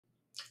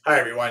Hi,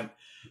 everyone.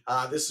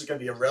 This is going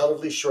to be a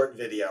relatively short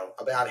video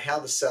about how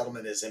the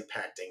settlement is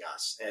impacting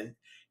us. And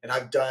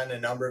I've done a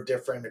number of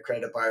different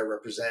accredited buyer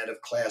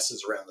representative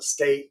classes around the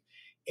state.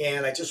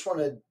 And I just want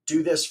to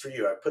do this for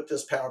you. I put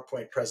this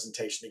PowerPoint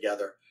presentation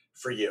together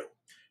for you.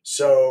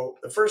 So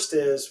the first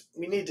is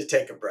we need to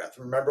take a breath.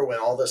 Remember when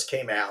all this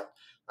came out,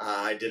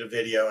 I did a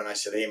video and I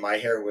said, hey, my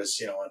hair was,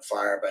 on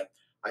fire, but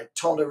I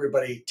told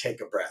everybody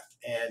take a breath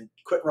and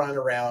quit running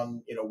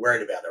around,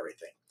 worried about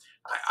everything.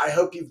 I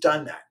hope you've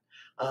done that.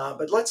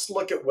 But let's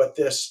look at what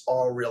this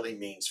all really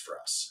means for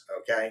us,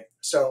 okay?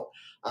 So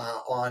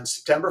on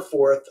September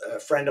 4th, a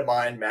friend of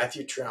mine,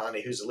 Matthew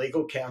Triani, who's a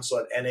legal counsel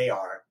at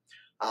NAR,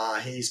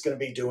 he's going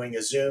to be doing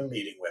a Zoom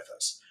meeting with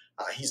us.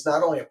 He's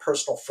not only a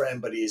personal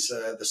friend, but he's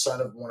the son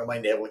of one of my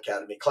Naval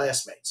Academy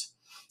classmates.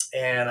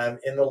 And I'm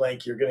in the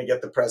link. You're going to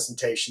get the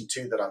presentation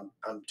too that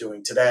I'm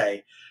doing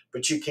today.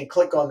 But you can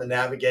click on the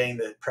Navigating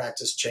the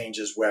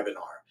ChChChanges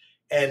webinar.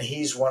 And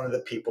he's one of the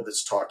people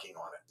that's talking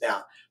on it.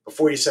 Now,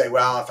 before you say,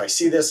 well, if I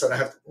see this, I don't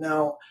have to.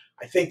 No,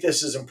 I think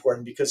this is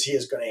important because he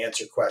is going to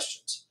answer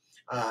questions.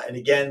 And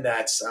again,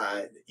 that's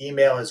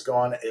email has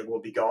gone. It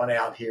will be going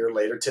out here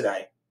later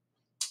today.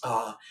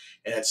 And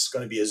it's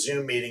going to be a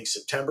Zoom meeting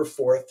September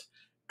 4th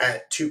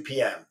at 2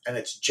 p.m. And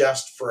it's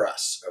just for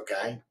us.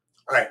 Okay.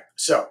 All right.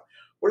 So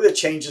what are the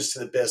changes to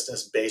the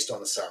business based on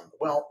the settlement?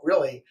 Well,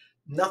 really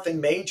nothing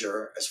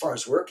major as far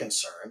as we're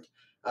concerned,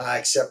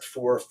 except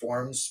for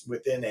forms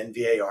within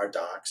NVAR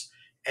docs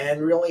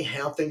and really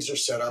how things are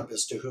set up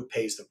as to who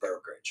pays the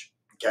brokerage.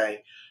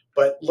 Okay.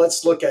 But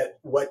let's look at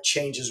what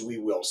changes we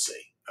will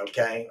see.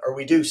 Okay. Or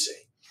we do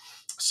see.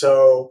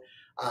 So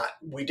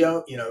we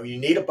don't, you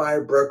need a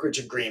buyer brokerage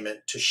agreement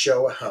to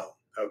show a home.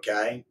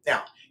 Okay.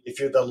 Now, if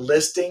you're the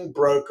listing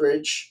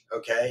brokerage,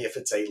 okay, if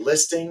it's a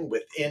listing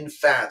within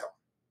Fathom,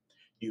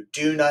 you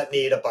do not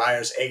need a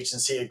buyer's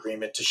agency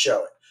agreement to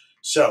show it.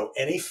 So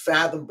any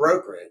Fathom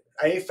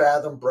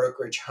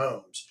brokerage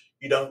homes,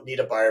 you don't need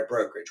a buyer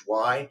brokerage.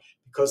 Why?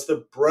 Because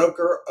the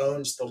broker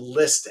owns the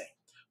listing.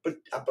 But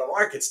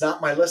Mark, it's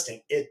not my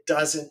listing. It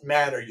doesn't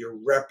matter. You're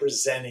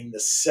representing the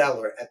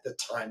seller at the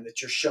time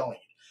that you're showing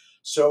it.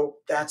 So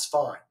that's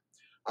fine.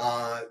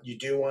 You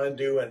do want to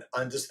do an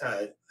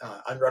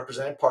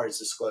unrepresented parties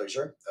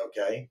disclosure.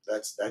 Okay,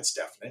 that's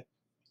definite.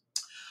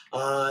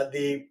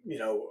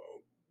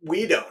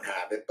 We don't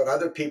have it, but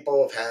other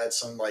people have had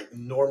some like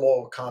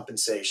normal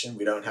compensation.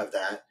 We don't have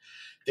that.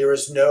 There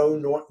is no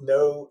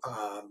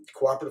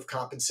cooperative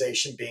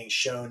compensation being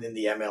shown in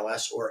the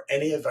MLS or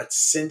any of its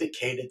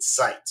syndicated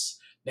sites.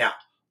 Now,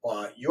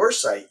 on your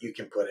site, you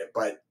can put it,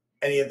 but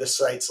any of the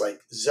sites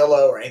like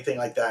Zillow or anything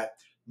like that,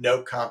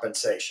 no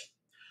compensation.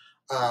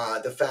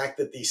 The fact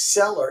that the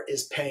seller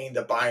is paying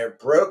the buyer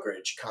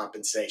brokerage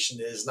compensation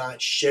is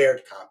not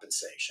shared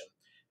compensation.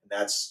 And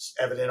that's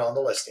evident on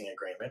the listing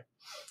agreement.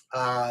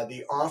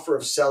 The offer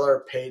of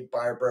seller paid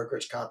buyer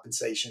brokerage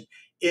compensation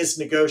is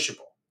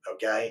negotiable.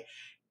 Okay.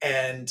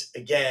 And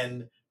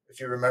again, if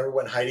you remember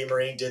when Heidi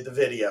Marine did the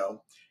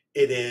video,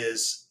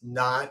 it's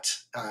not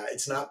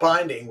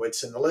binding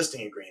what's in the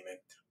listing agreement.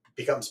 It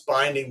becomes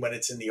binding when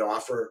it's in the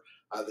offer,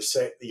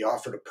 the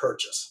offer to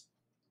purchase.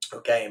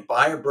 Okay, and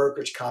buyer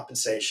brokerage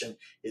compensation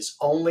is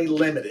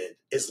limited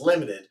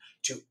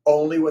to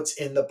only what's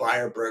in the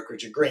buyer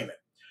brokerage agreement.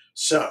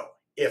 So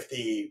if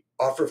the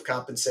offer of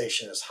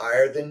compensation is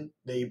higher than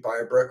the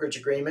buyer brokerage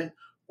agreement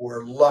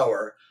or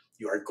lower,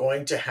 you are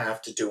going to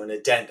have to do an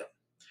addendum.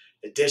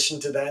 In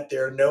addition to that,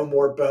 there are no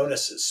more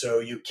bonuses. So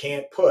you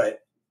can't put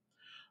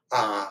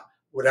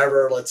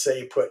whatever, let's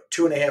say you put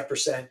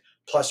 2.5%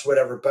 plus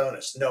whatever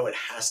bonus. No, it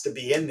has to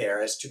be in there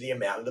as to the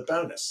amount of the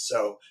bonus.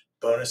 So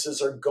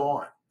bonuses are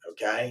gone.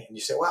 Okay. And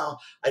you say,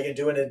 well, I can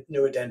do a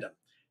new addendum.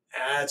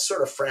 It's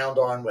sort of frowned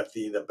on with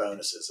the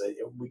bonuses.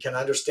 We can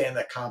understand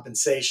that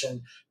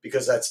compensation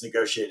because that's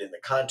negotiated in the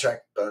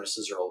contract.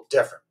 Bonuses are a little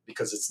different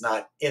because it's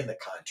not in the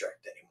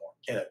contract anymore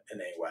in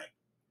any way.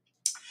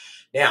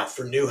 Now,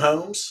 for new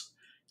homes,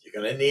 you're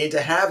going to need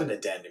to have an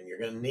addendum. You're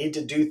going to need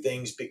to do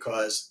things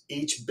because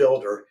each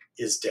builder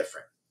is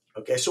different.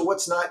 Okay, so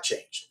what's not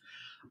changed?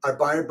 Our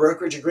buyer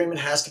brokerage agreement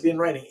has to be in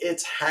writing.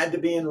 It's had to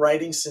be in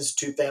writing since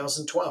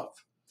 2012.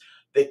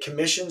 The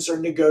commissions are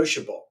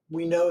negotiable.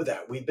 We know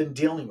that. We've been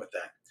dealing with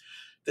that.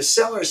 The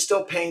seller is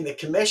still paying the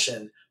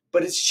commission,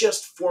 but it's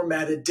just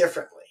formatted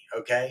differently.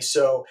 Okay,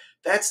 so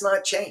that's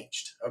not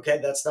changed. Okay,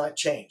 that's not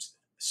changed.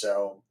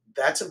 So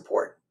that's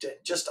important.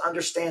 Just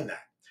understand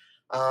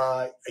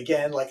that.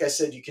 Again, like I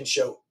said, you can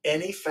show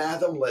any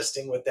Fathom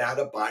listing without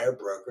a buyer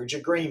brokerage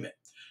agreement.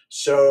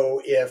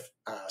 So if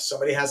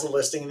somebody has a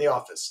listing in the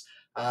office,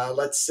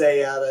 let's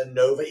say out of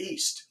Nova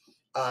East,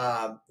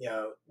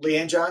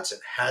 Leanne Johnson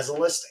has a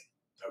listing.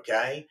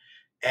 Okay.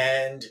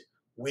 And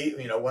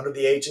one of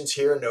the agents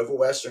here, Nova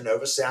West or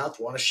Nova South,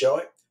 want to show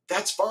it.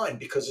 That's fine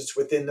because it's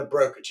within the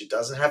brokerage. It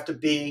doesn't have to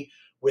be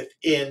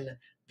within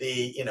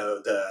the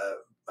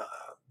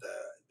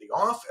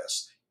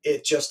office.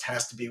 It just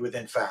has to be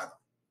within Fathom.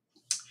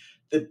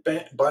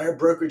 The buyer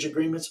brokerage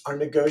agreements are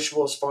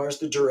negotiable as far as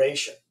the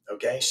duration.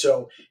 Okay.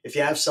 So if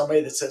you have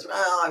somebody that says,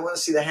 well, I want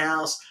to see the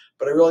house,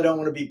 but I really don't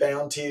want to be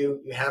bound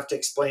to. You have to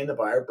explain the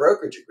buyer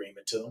brokerage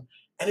agreement to them.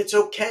 And it's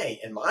okay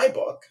in my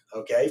book,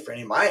 okay, for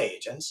any of my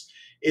agents,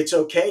 it's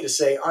okay to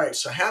say, all right,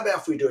 so how about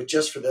if we do it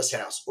just for this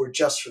house or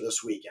just for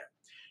this weekend?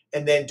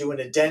 And then do an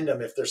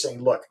addendum if they're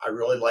saying, look, I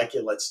really like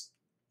you, let's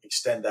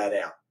extend that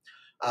out.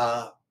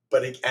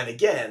 And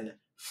again,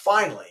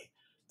 finally,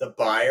 the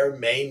buyer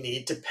may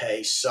need to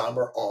pay some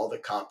or all the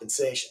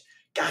compensation.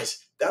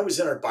 Guys, that was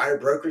in our buyer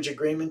brokerage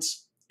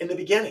agreements in the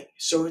beginning.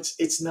 So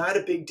it's not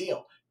a big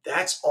deal.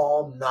 That's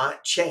all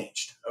not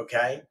changed,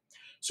 okay?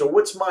 So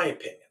what's my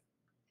opinion?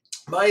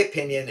 My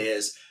opinion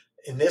is,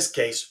 in this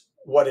case,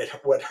 what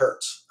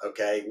hurts,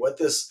 okay? What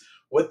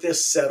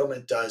this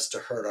settlement does to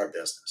hurt our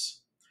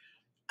business.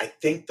 I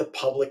think the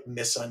public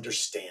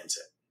misunderstands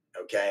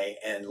it, okay?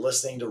 And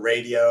listening to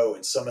radio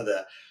and some of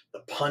the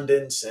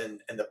pundits and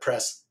the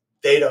press,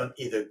 they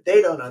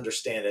don't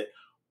understand it,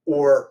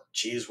 or,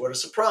 geez, what a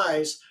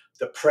surprise,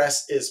 the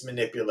press is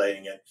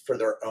manipulating it for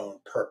their own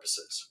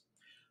purposes.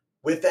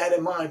 With that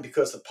in mind,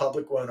 because the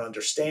public won't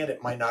understand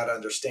it, might not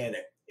understand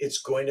it,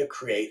 it's going to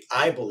create,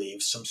 I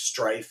believe, some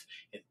strife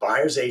in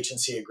buyer's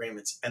agency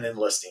agreements and in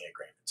listing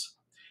agreements.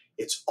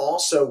 It's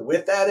also,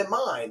 with that in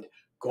mind,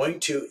 going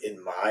to,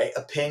 in my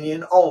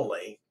opinion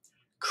only,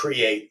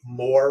 create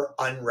more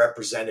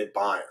unrepresented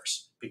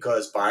buyers,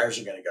 because buyers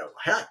are going to go,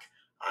 heck,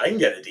 I can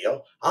get a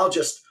deal.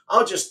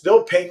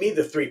 They'll pay me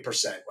the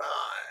 3%. Well,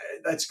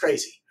 that's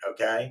crazy.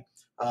 Okay.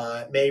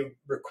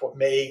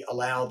 May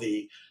allow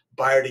the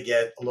buyer to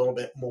get a little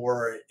bit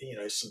more,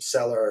 some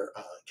seller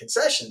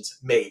concessions,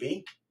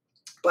 maybe.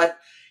 But,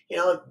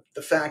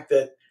 the fact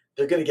that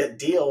they're going to get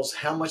deals,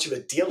 how much of a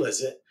deal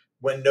is it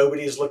when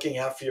nobody is looking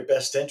out for your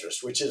best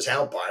interest, which is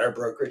how buyer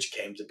brokerage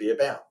came to be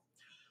about.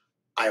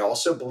 I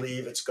also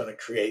believe it's going to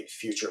create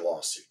future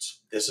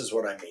lawsuits. This is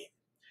what I mean.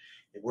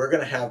 We're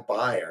going to have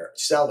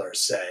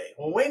sellers say,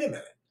 well, wait a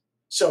minute.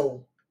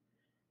 So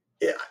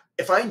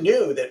if I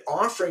knew that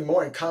offering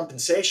more in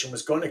compensation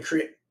was going to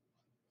create,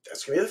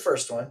 that's going to be the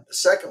first one. The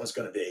second one's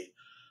going to be,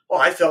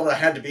 well, I felt I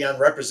had to be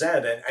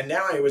unrepresented, and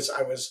now I was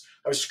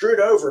screwed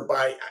over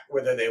by,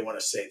 whether they want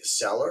to say the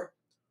seller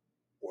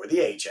or the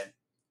agent,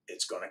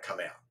 it's going to come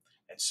out.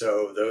 And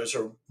so those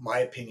are my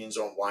opinions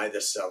on why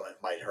this settlement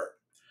might hurt.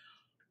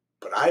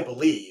 But I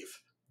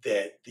believe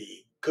that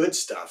the good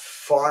stuff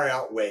far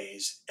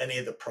outweighs any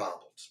of the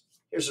problems.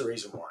 Here's the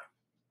reason why.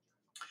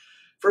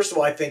 First of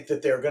all, I think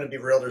that there are going to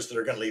be realtors that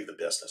are going to leave the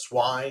business.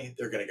 Why?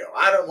 They're going to go,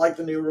 I don't like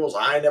the new rules.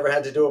 I never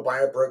had to do a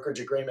buyer brokerage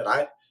agreement.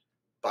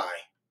 Bye.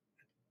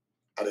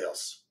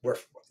 Adios.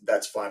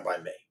 That's fine by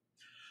me.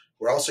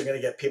 We're also going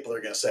to get people that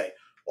are going to say,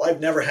 well, I've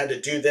never had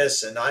to do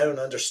this, and I don't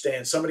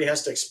understand. Somebody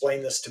has to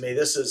explain this to me.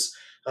 This is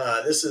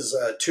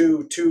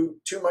too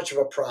much of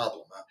a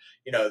problem.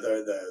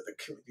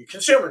 The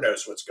consumer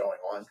knows what's going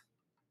on.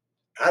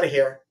 Out of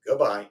here.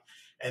 Goodbye.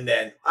 And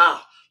then,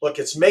 look,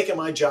 it's making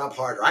my job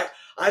harder.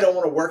 I don't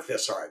want to work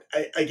this hard.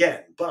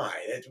 Again, bye.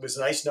 It was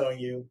nice knowing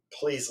you.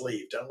 Please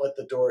leave. Don't let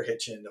the door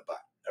hit you in the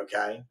butt.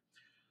 Okay?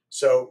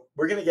 So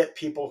we're going to get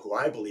people who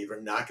I believe are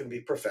not going to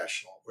be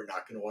professional. We're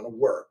not going to want to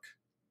work.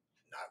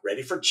 Not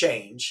ready for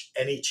change,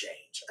 any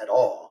change at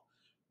all.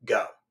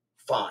 Go.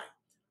 Fine.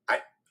 I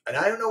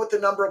don't know what the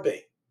number will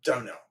be.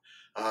 Don't know.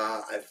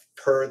 I've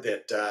heard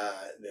that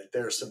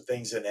there are some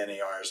things that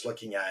NAR is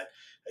looking at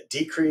a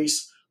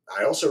decrease.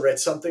 I also read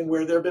something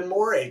where there have been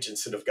more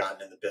agents that have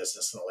gotten in the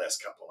business in the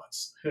last couple of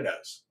months. Who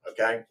knows?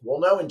 Okay. We'll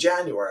know in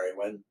January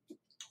when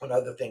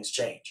other things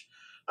change,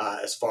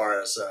 as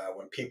far as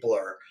when people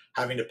are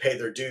having to pay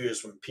their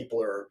dues, when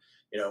people are,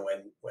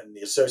 when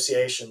the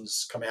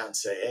associations come out and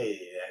say,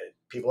 hey,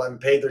 people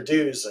haven't paid their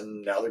dues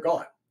and now they're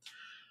gone.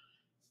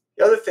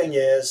 The other thing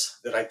is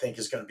that I think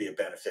is going to be a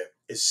benefit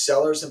is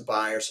sellers and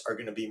buyers are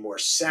going to be more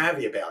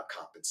savvy about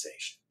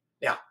compensation.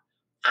 Now,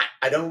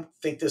 I don't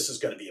think this is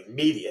going to be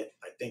immediate.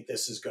 I think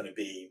this is going to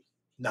be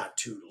not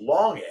too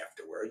long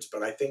afterwards,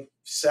 but I think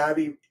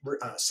savvy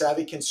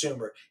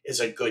consumer is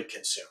a good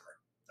consumer.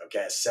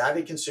 Okay, a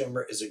savvy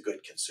consumer is a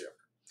good consumer.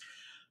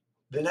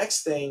 The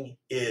next thing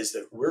is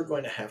that we're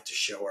going to have to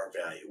show our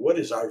value. What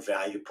is our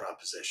value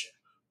proposition?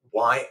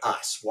 Why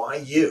us? Why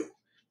you?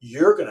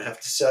 You're going to have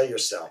to sell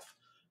yourself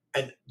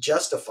and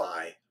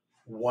justify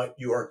what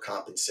your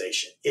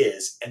compensation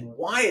is and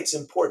why it's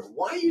important,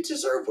 why you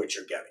deserve what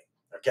you're getting.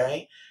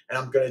 Okay? And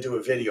I'm going to do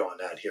a video on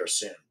that here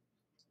soon.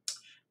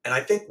 And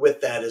I think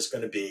with that is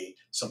going to be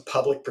some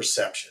public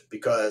perception,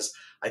 because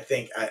I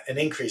think an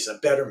increase, a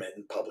betterment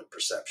in public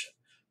perception,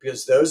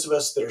 because those of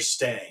us that are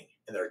staying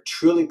and that are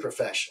truly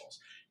professionals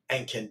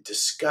and can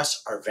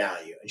discuss our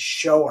value and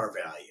show our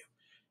value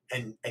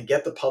and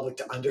get the public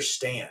to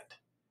understand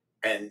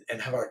and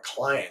have our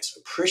clients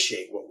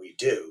appreciate what we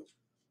do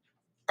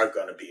are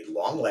going to be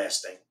long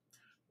lasting.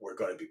 We're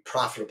going to be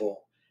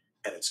profitable,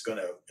 and it's going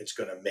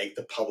to make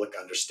the public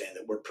understand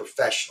that we're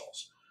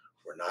professionals.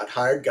 We're not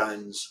hired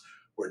guns.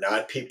 We're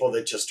not people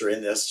that just are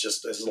in this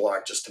just as a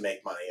lark, just to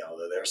make money,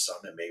 although there's some,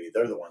 and maybe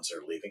they're the ones that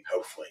are leaving,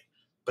 hopefully,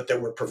 but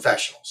that we're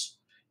professionals.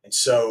 And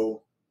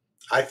so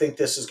I think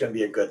this is going to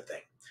be a good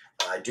thing.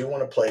 I do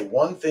want to play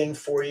one thing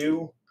for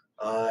you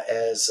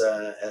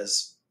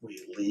as we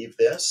leave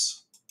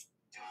this.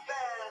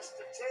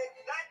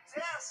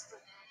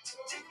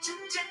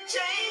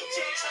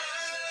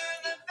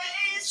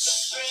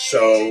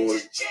 So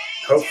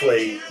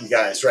hopefully you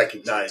guys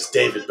recognize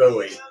David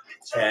Bowie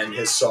and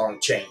his song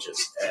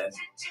Changes, and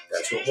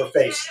that's what we're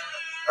facing.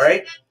 All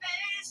right?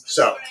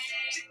 So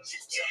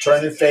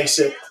turn and face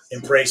it,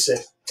 embrace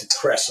it, and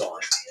press on.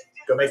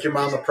 Go make your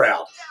mama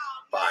proud.